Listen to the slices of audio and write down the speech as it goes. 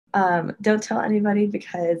Don't tell anybody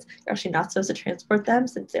because you're actually not supposed to transport them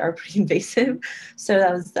since they are pretty invasive.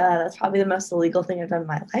 So that's probably the most illegal thing I've done in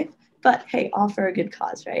my life. But hey, all for a good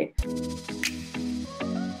cause, right?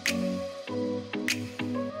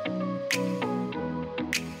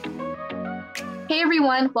 Hey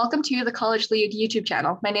everyone, welcome to the College Lead YouTube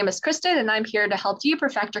channel. My name is Kristen and I'm here to help you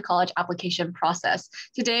perfect your college application process.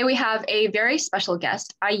 Today we have a very special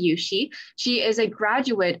guest, Ayushi. She is a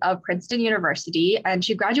graduate of Princeton University and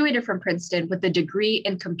she graduated from Princeton with a degree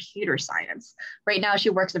in computer science. Right now she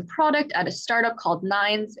works in product at a startup called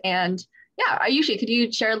Nines. And yeah, Ayushi, could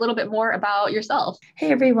you share a little bit more about yourself?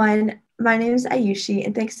 Hey everyone, my name is Ayushi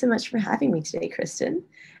and thanks so much for having me today, Kristen.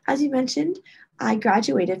 As you mentioned, I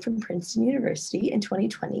graduated from Princeton University in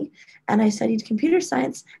 2020 and I studied computer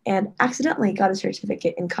science and accidentally got a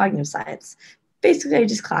certificate in cognitive science. Basically, I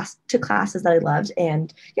just took classes that I loved,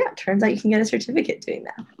 and yeah, it turns out you can get a certificate doing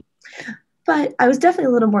that. But I was definitely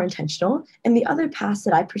a little more intentional in the other paths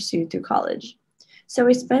that I pursued through college. So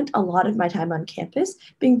I spent a lot of my time on campus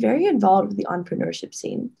being very involved with the entrepreneurship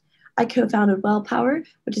scene. I co-founded Well Power,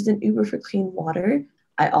 which is an Uber for clean water.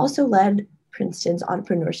 I also led Princeton's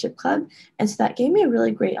entrepreneurship club, and so that gave me a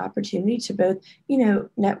really great opportunity to both,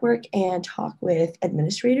 network and talk with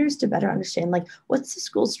administrators to better understand like what's the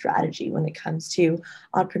school strategy when it comes to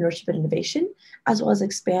entrepreneurship and innovation, as well as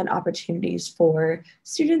expand opportunities for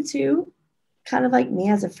students who kind of like me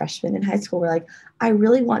as a freshman in high school were like, I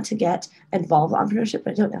really want to get involved in entrepreneurship,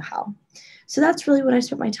 but I don't know how. So that's really what I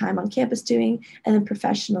spent my time on campus doing. And then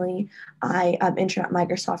professionally, I interned at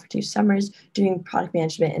Microsoft for 2 summers doing product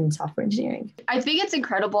management and software engineering. I think it's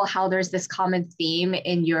incredible how there's this common theme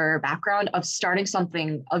in your background of starting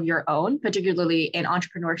something of your own, particularly in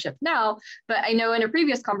entrepreneurship now. But I know in a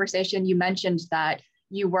previous conversation, you mentioned that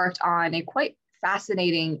you worked on a quite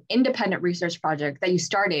fascinating independent research project that you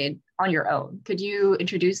started on your own. Could you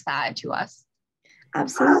introduce that to us?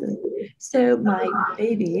 Absolutely. So my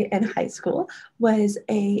baby in high school was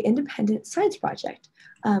a independent science project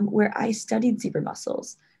where I studied zebra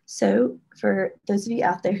mussels. So for those of you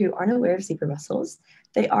out there who aren't aware of zebra mussels,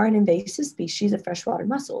 they are an invasive species of freshwater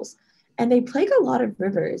mussels. And they plague a lot of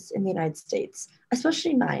rivers in the United States,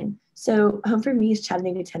 especially mine. So home for me is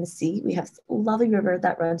Chattanooga, Tennessee. We have a lovely river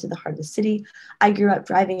that runs through the heart of the city. I grew up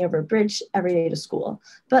driving over a bridge every day to school.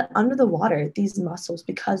 But under the water, these mussels,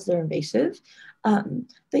 because they're invasive,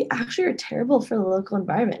 they actually are terrible for the local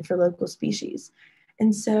environment, for local species.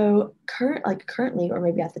 And so currently, or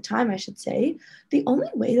maybe at the time, I should say, the only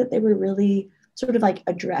way that they were really sort of like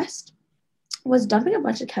addressed was dumping a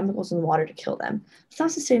bunch of chemicals in the water to kill them. It's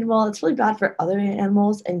not sustainable. It's really bad for other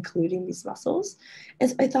animals, including these mussels.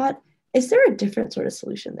 And so I thought, is there a different sort of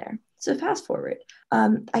solution there? So fast forward,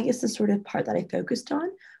 I guess the sort of part that I focused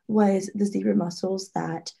on was the zebra mussels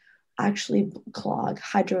that actually clog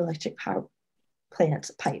hydroelectric power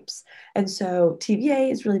plant pipes. And so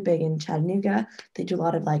TVA is really big in Chattanooga. They do a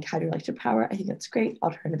lot of like hydroelectric power. I think that's great,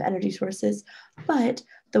 alternative energy sources. But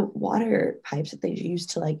the water pipes that they use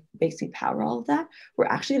to like basically power all of that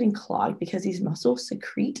were actually getting clogged because these mussels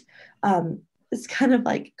secrete it's kind of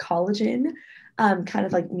like collagen, kind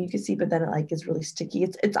of like mucusy, but then it like is really sticky.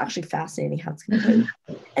 It's actually fascinating how it's going to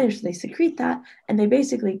go. And so they secrete that and they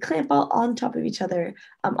basically clamp all on top of each other,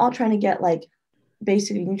 all trying to get like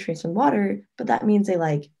basically nutrients and water, but that means they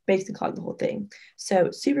like basically clog the whole thing.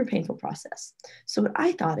 So super painful process. So what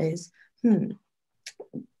I thought is,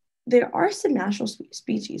 there are some national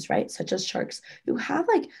species, right, such as sharks, who have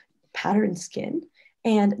like patterned skin,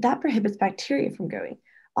 and that prohibits bacteria from growing.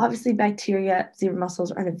 Obviously, bacteria, zebra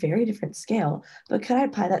mussels are on a very different scale, but could I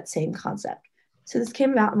apply that same concept? So this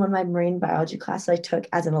came about in one of my marine biology classes I took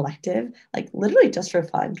as an elective, like literally just for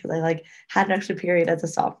fun, because I like had an extra period as a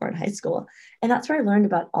sophomore in high school. And that's where I learned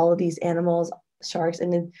about all of these animals, sharks.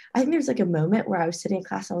 And then I think there's like a moment where I was sitting in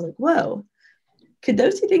class and I was like, whoa, could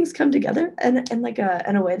those two things come together in like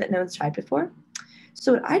in a way that no one's tried before?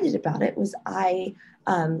 So what I did about it was I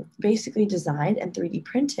basically designed and 3D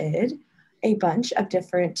printed a bunch of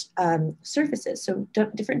different surfaces. So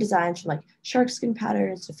different designs from like shark skin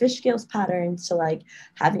patterns to fish scales patterns to like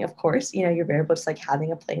having, of course, your variable just like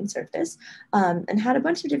having a plain surface, and had a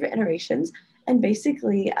bunch of different iterations and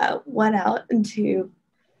basically went out into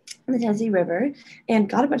the Tennessee River and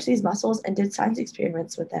got a bunch of these mussels and did science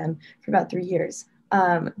experiments with them for about 3 years.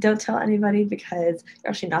 Don't tell anybody because you're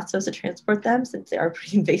actually not supposed to transport them since they are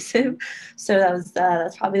pretty invasive. So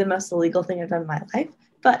that's probably the most illegal thing I've done in my life.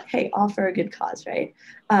 But hey, all for a good cause, right?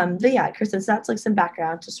 But yeah, Kristen, so that's like some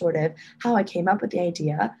background to sort of how I came up with the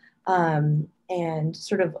idea, and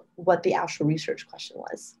sort of what the actual research question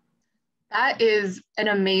was. That is an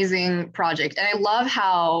amazing project. And I love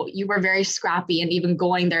how you were very scrappy and even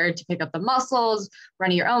going there to pick up the mussels,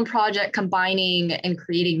 running your own project, combining and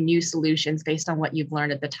creating new solutions based on what you've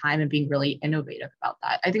learned at the time and being really innovative about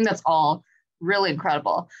that. I think that's all really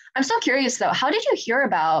incredible. I'm so curious though, how did you hear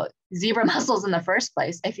about zebra mussels in the first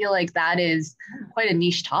place? I feel like that is quite a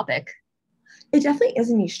niche topic. It definitely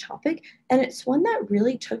is a niche topic, and it's one that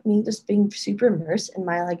really took me just being super immersed in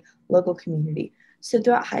my like local community. So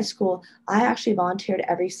throughout high school, I actually volunteered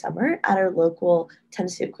every summer at our local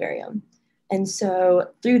Tennessee aquarium. And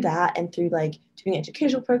so through that and through like doing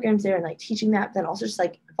educational programs there and like teaching that, then also just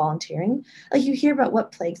like volunteering, like you hear about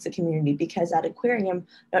what plagues the community because that aquarium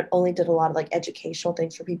not only did a lot of like educational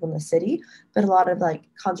things for people in the city, but a lot of like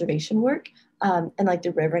conservation work and like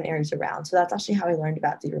the river and areas around. So that's actually how I learned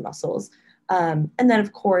about zebra mussels. And then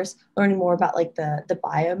of course learning more about like the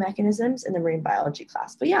biomechanisms in the marine biology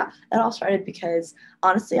class. But yeah, it all started because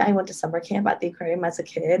honestly I went to summer camp at the aquarium as a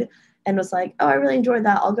kid and was like, oh, I really enjoyed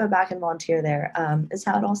that, I'll go back and volunteer there. Is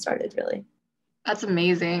how it all started really. That's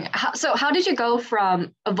amazing. So how did you go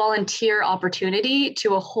from a volunteer opportunity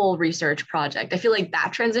to a whole research project? I feel like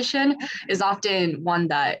that transition is often one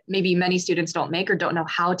that maybe many students don't make or don't know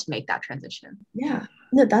how to make that transition. Yeah,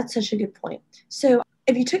 no, that's such a good point. So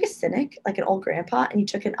if you took a cynic, like an old grandpa, and you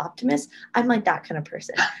took an optimist, I'm like that kind of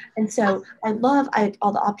person. And so I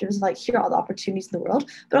all the optimism, like here are all the opportunities in the world,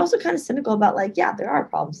 but also kind of cynical about like, yeah, there are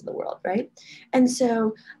problems in the world, right? And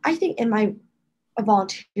so I think in my a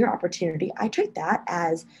volunteer opportunity, I took that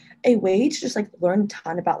as a way to just like learn a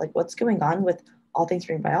ton about like what's going on with all things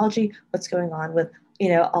marine biology, what's going on with,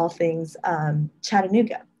 all things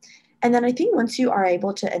Chattanooga. And then I think once you are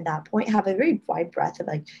able to, at that point, have a very wide breadth of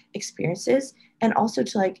like experiences and also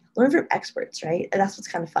to like learn from experts, right? And that's what's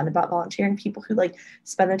kind of fun about volunteering. People who like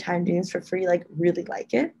spend their time doing this for free, like really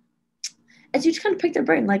like it. And so you just kind of pick their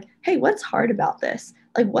brain, like, hey, what's hard about this?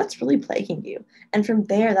 Like, what's really plaguing you? And from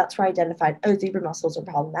there, that's where I identified, oh, zebra mussels are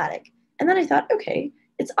problematic. And then I thought, okay,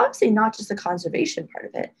 it's obviously not just the conservation part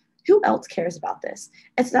of it. Who else cares about this?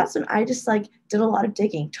 And so that's when I just like did a lot of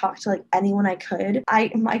digging, talked to like anyone I could.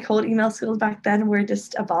 My cold email skills back then were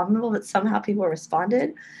just abominable, but somehow people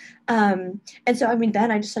responded. And so I mean,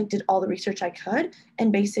 then I just like did all the research I could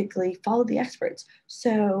and basically followed the experts.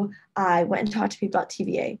 So I went and talked to people about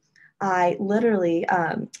TVA. I literally,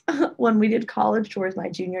 when we did college tours my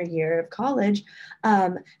junior year of college,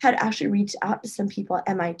 had actually reached out to some people at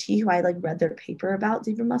MIT who I like read their paper about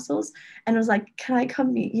zebra mussels and was like, can I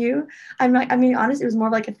come meet you? I'm like, I mean, honestly, it was more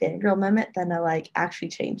like a fangirl moment than a like actually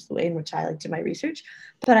changed the way in which I like did my research.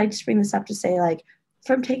 But I just bring this up to say like,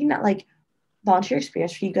 from taking that like volunteer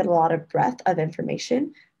experience where you get a lot of breadth of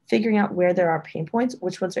information, figuring out where there are pain points,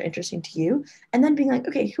 which ones are interesting to you, and then being like,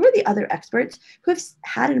 okay, who are the other experts who have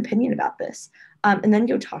had an opinion about this? And then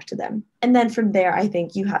go talk to them. And then from there, I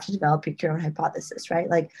think you have to develop your own hypothesis, right?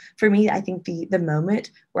 Like for me, I think the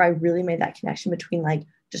moment where I really made that connection between like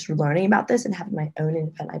just learning about this and having my own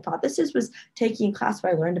independent hypothesis was taking a class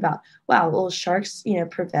where I learned about, wow, well, sharks,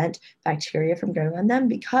 prevent bacteria from growing on them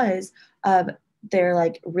because of they're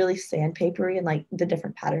like really sandpapery and like the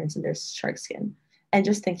different patterns in their shark skin. And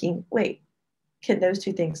just thinking, wait, can those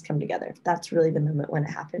two things come together? That's really the moment when it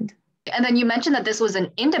happened. And then you mentioned that this was an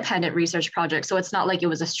independent research project. So it's not like it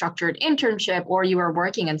was a structured internship or you were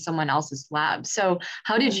working in someone else's lab. So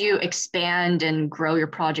how did you expand and grow your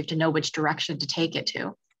project to know which direction to take it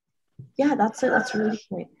to? Yeah, that's a really good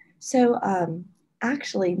point. So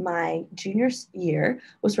actually, my junior year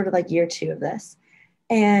was sort of like year two of this.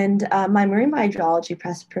 And my marine biology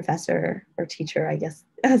professor or teacher, I guess,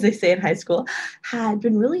 as they say in high school, had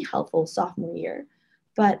been really helpful sophomore year.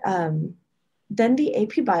 But then the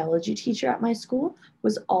AP biology teacher at my school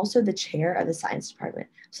was also the chair of the science department.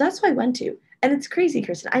 So that's who I went to. And it's crazy,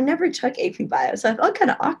 Kristen. I never took AP bio, so I felt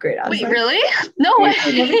kind of awkward. I was Wait, like, really? No way.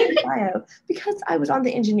 I never took bio because I was on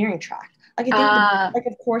the engineering track. Like I think, like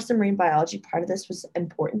of course, the marine biology part of this was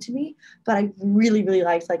important to me, but I really, really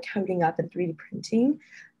liked like coding up and 3D printing,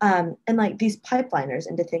 and like these pipeliners,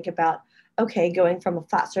 and to think about okay, going from a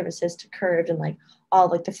flat surfaces to curved and like all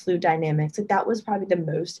like the fluid dynamics. Like that was probably the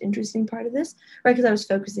most interesting part of this, right? Because I was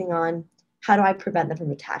focusing on how do I prevent them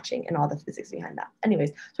from attaching and all the physics behind that.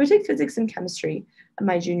 Anyways, so I took physics and chemistry in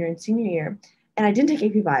my junior and senior year, and I didn't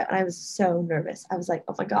take AP bio, and I was so nervous. I was like,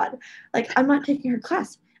 oh my god, like I'm not taking her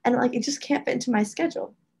class, and like it just can't fit into my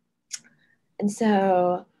schedule. And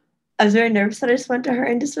so I was very nervous that I just went to her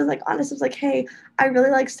and just was like honest. I was like, hey, I really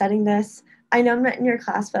like studying this. I know I'm not in your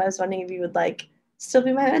class, but I was wondering if you would like still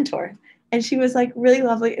be my mentor. And she was like really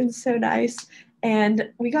lovely and so nice.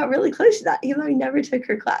 And we got really close to that, even though we never took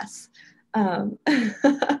her class. Um,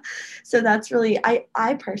 so that's really,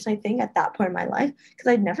 I personally think at that point in my life,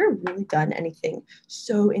 because I'd never really done anything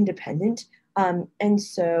so independent and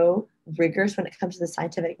so rigorous when it comes to the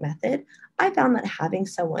scientific method, I found that having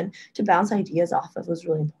someone to bounce ideas off of was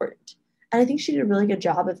really important. And I think she did a really good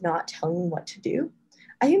job of not telling me what to do.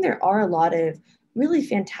 I think there are a lot of really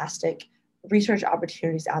fantastic research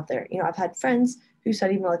opportunities out there. You know, I've had friends who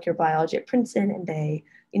studied molecular biology at Princeton, and they,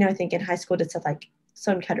 you know, I think in high school did stuff like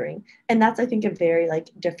stone kettering. And that's, I think, a very like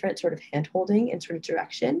different sort of hand holding and sort of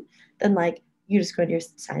direction than like you just go into your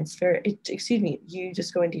science fair, excuse me, you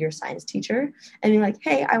just go into your science teacher and be like,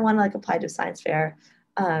 hey, I want to like apply to a science fair.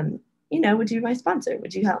 You know, would you be my sponsor?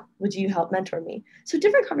 Would you help mentor me? So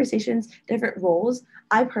different conversations, different roles.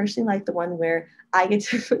 I personally like the one where I get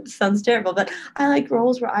to sounds terrible, but I like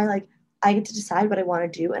roles where I get to decide what I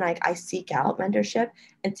want to do and I seek out mentorship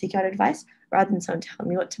and seek out advice rather than someone telling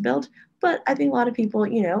me what to build. But I think a lot of people,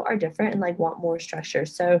 you know, are different and like want more structure.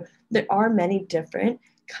 So there are many different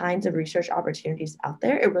kinds of research opportunities out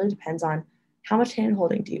there. It really depends on how much hand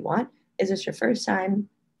holding do you want? Is this your first time?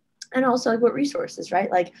 And also like what resources, right?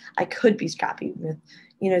 Like I could be scrappy with,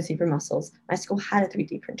 you know, zebra mussels. My school had a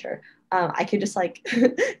 3D printer. I could just like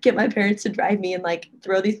get my parents to drive me and like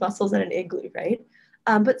throw these mussels in an igloo, right?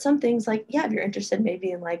 But some things like, yeah, if you're interested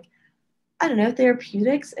maybe in like, I don't know,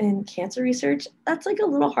 therapeutics and cancer research, that's like a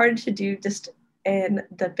little hard to do just in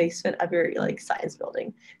the basement of your like science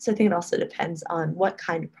building. So I think it also depends on what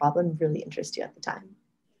kind of problem really interests you at the time.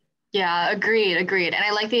 Yeah, agreed. And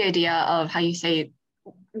I like the idea of how you say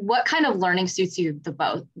what kind of learning suits you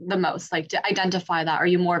the most, like to identify that. Are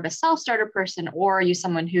you more of a self-starter person, or are you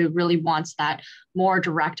someone who really wants that more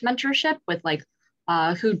direct mentorship with like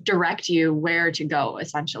who direct you where to go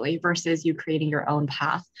essentially versus you creating your own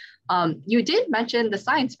path? You did mention the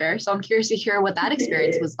science fair, so I'm curious to hear what that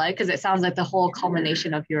experience was like, because it sounds like the whole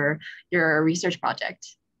culmination of your research project.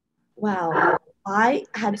 Wow. I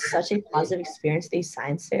had such a positive experience at these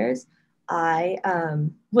science fairs. I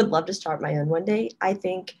would love to start my own one day. I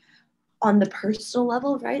think on the personal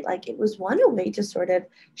level, right? Like it was one a way to sort of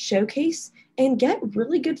showcase and get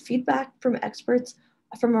really good feedback from experts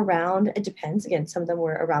from around. It depends. Again, some of them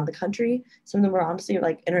were around the country, some of them were honestly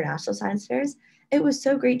like international science fairs. It was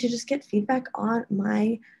so great to just get feedback on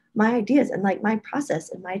my ideas and like my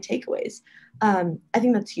process and my takeaways. I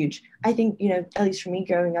think that's huge. I think, you know, at least for me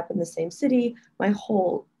growing up in the same city my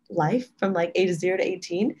whole life from like age 0 to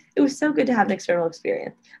 18, it was so good to have an external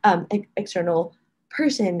experience, external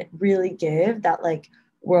person really give that like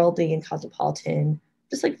worldly and cosmopolitan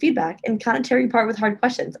just like feedback and kind of tear you apart with hard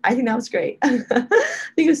questions. I think that was great. I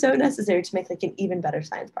think it was so necessary to make like an even better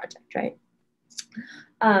science project, right?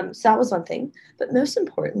 So that was one thing. But most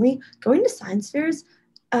importantly, going to science fairs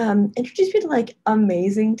introduced me to like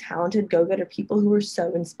amazing, talented go-getter people who were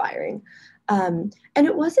so inspiring. And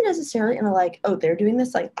it wasn't necessarily in a like, oh, they're doing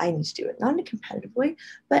this, like I need to do it. Not in a competitive way,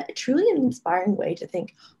 but truly an inspiring way to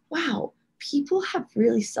think, wow, people have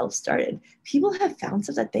really self-started. People have found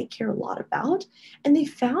stuff that they care a lot about, and they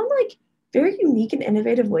found like very unique and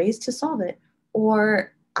innovative ways to solve it.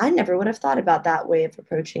 Or I never would have thought about that way of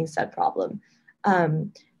approaching said problem.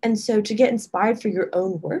 And so to get inspired for your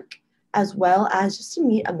own work, as well as just to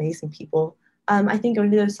meet amazing people, I think going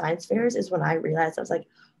to those science fairs is when I realized I was like,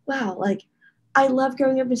 wow, like I love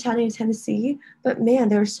growing up in Chattanooga, Tennessee, but man,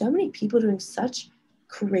 there are so many people doing such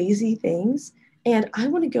crazy things, and I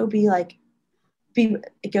want to go be like be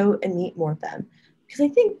go and meet more of them. Because I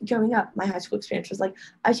think growing up, my high school experience was like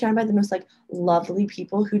I was surrounded by the most like lovely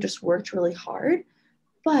people who just worked really hard,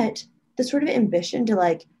 but the sort of ambition to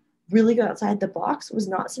like really go outside the box was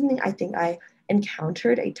not something I think I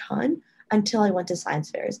encountered a ton until I went to science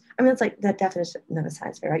fairs. I mean, it's like the definition of a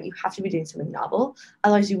science fair, right? You have to be doing something novel,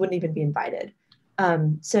 otherwise you wouldn't even be invited.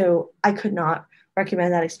 So I could not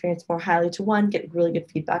recommend that experience more highly. To one, get really good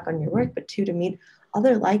feedback on your work, but two, to meet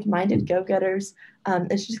other like-minded go-getters and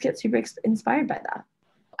just get super inspired by that.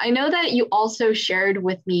 I know that you also shared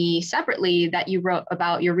with me separately that you wrote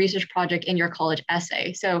about your research project in your college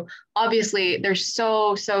essay. So obviously, there's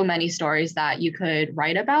so many stories that you could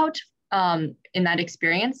write about in that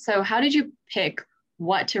experience. So how did you pick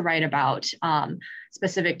what to write about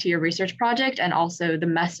specific to your research project, and also the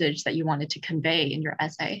message that you wanted to convey in your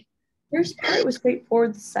essay? First part was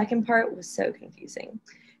straightforward. The second part was so confusing.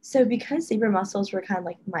 So because zebra mussels were kind of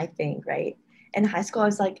like my thing, right? In high school, I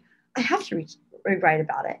was like, I have to we write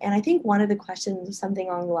about it. And I think one of the questions was something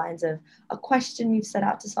along the lines of a question you've set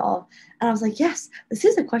out to solve. And I was like, yes, this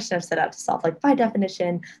is a question I've set out to solve. Like by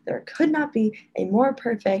definition, there could not be a more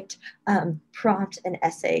perfect prompt and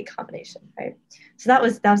essay combination, right? So that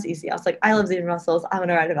was easy. I was like, I love zebra mussels. I want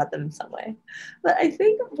to write about them in some way. But I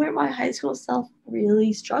think where my high school self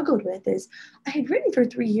really struggled with is I had written for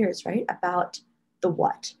 3 years, right, about the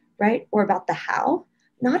what, right, or about the how,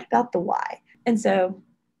 not about the why. And so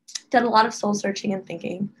done a lot of soul searching and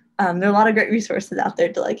thinking. There are a lot of great resources out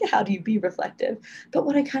there to like, how do you be reflective? But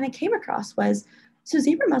what I kind of came across was, so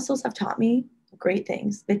zebra mussels have taught me great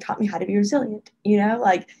things. They've taught me how to be resilient. You know,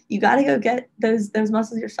 like you got to go get those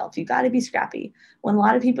mussels yourself. You got to be scrappy. When a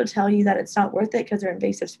lot of people tell you that it's not worth it because they're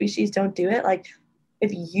invasive species, don't do it. Like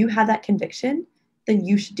if you have that conviction, then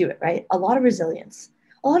you should do it, right? A lot of resilience,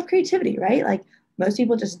 a lot of creativity, right? Like most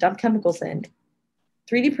people just dump chemicals in.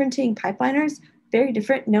 3D printing pipeliners, very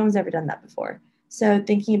different. No one's ever done that before. So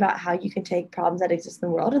thinking about how you can take problems that exist in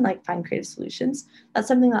the world and like find creative solutions, that's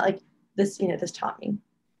something that like this taught me.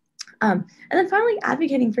 And then finally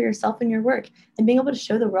advocating for yourself and your work and being able to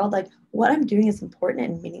show the world like what I'm doing is important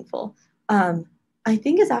and meaningful. I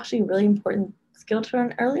think is actually a really important skill to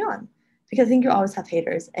learn early on, because I think you always have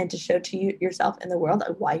haters, and to show to yourself and the world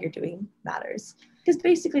like why you're doing matters. Because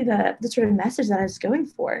basically the sort of message that I was going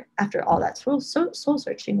for after all that soul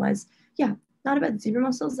searching was, yeah, not about the zebra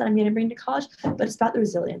mussels that I'm going to bring to college, but it's about the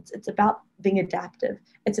resilience. It's about being adaptive.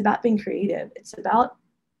 It's about being creative. It's about,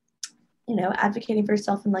 advocating for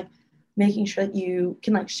yourself and like making sure that you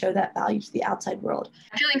can like show that value to the outside world.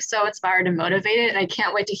 I'm feeling so inspired and motivated, and I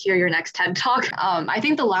can't wait to hear your next TED Talk. I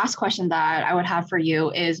think the last question that I would have for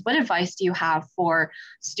you is, what advice do you have for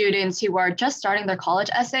students who are just starting their college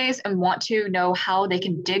essays and want to know how they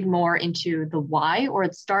can dig more into the why or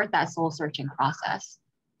start that soul searching process?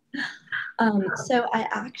 So I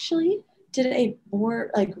actually did a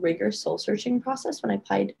more like rigorous soul searching process when I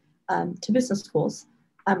applied to business schools.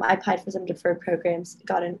 I applied for some deferred programs,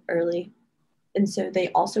 got in early. And so they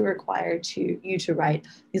also require you to write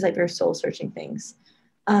these like very soul searching things.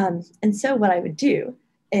 And so what I would do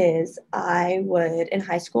is I would, in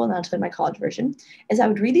high school, and I'll tell you my college version, is I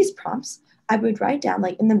would read these prompts. I would write down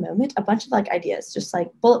like in the moment, a bunch of like ideas, just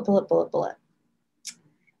like bullet, bullet, bullet, bullet.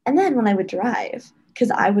 And then when I would drive,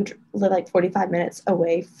 because I would live like 45 minutes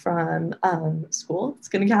away from school. It's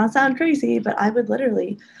going to kind of sound crazy, but I would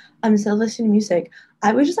literally, instead of listening to music,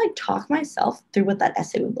 I would just like talk myself through what that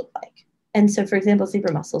essay would look like. And so, for example,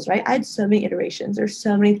 zebra mussels, right? I had so many iterations. There's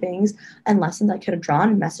so many things and lessons I could have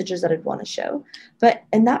drawn, messages that I'd want to show. But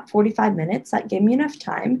in that 45 minutes, that gave me enough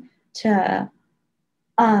time to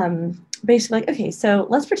basically like, okay, so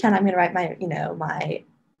let's pretend I'm going to write my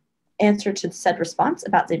answer to said response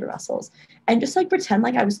about zebra mussels, and just like pretend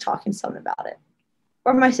like I was talking to someone about it.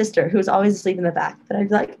 Or my sister, who was always asleep in the back, but I'd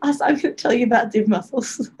be like, I'm going to tell you about zebra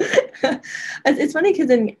mussels. It's funny because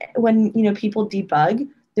when people debug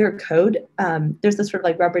their code, there's this sort of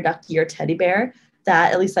like rubber ducky or teddy bear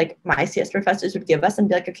that at least like my CS professors would give us and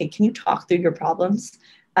be like, okay, can you talk through your problems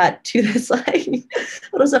to this like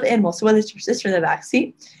little stuffed animal? So whether it's your sister in the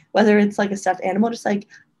backseat, whether it's like a stuffed animal, just like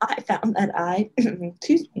I found that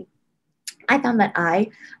I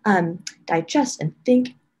digest and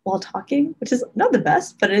think while talking, which is not the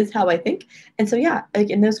best, but it is how I think. And so, yeah, like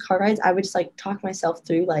in those car rides, I would just like talk myself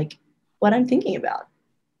through like what I'm thinking about,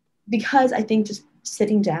 because I think just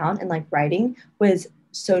sitting down and like writing was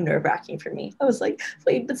so nerve-wracking for me. I was like,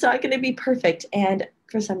 wait, it's not going to be perfect. And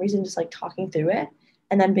for some reason, just like talking through it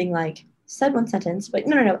and then being like, said one sentence, but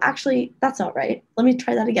no, actually, that's not right. Let me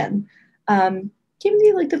try that again. Give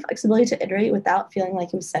me like the flexibility to iterate without feeling like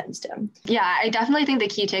it was set in stone. Yeah, I definitely think the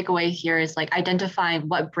key takeaway here is like identifying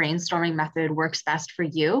what brainstorming method works best for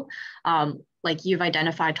you. Like you've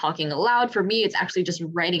identified talking aloud. For me, it's actually just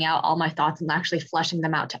writing out all my thoughts and actually fleshing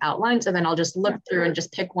them out to outlines. And then I'll just look through and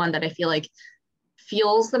just pick one that I feel like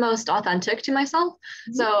feels the most authentic to myself.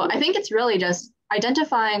 So I think it's really just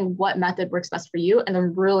identifying what method works best for you and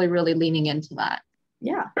then really, really leaning into that.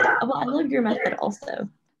 Yeah, well, I love your method also.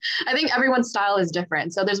 I think everyone's style is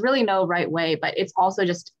different. So there's really no right way, but it's also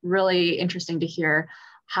just really interesting to hear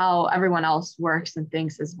how everyone else works and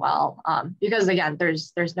thinks as well. Because again,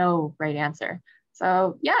 there's no right answer.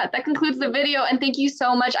 So yeah, that concludes the video. And thank you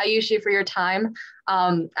so much, Ayushi, for your time.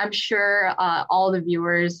 I'm sure all the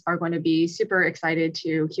viewers are going to be super excited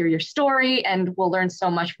to hear your story, and we'll learn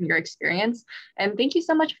so much from your experience. And thank you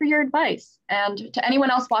so much for your advice. And to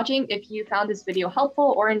anyone else watching, if you found this video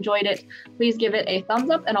helpful or enjoyed it, please give it a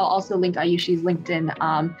thumbs up, and I'll also link Ayushi's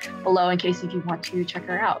LinkedIn below in case if you want to check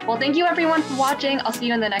her out. Well, thank you everyone for watching. I'll see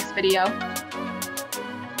you in the next video.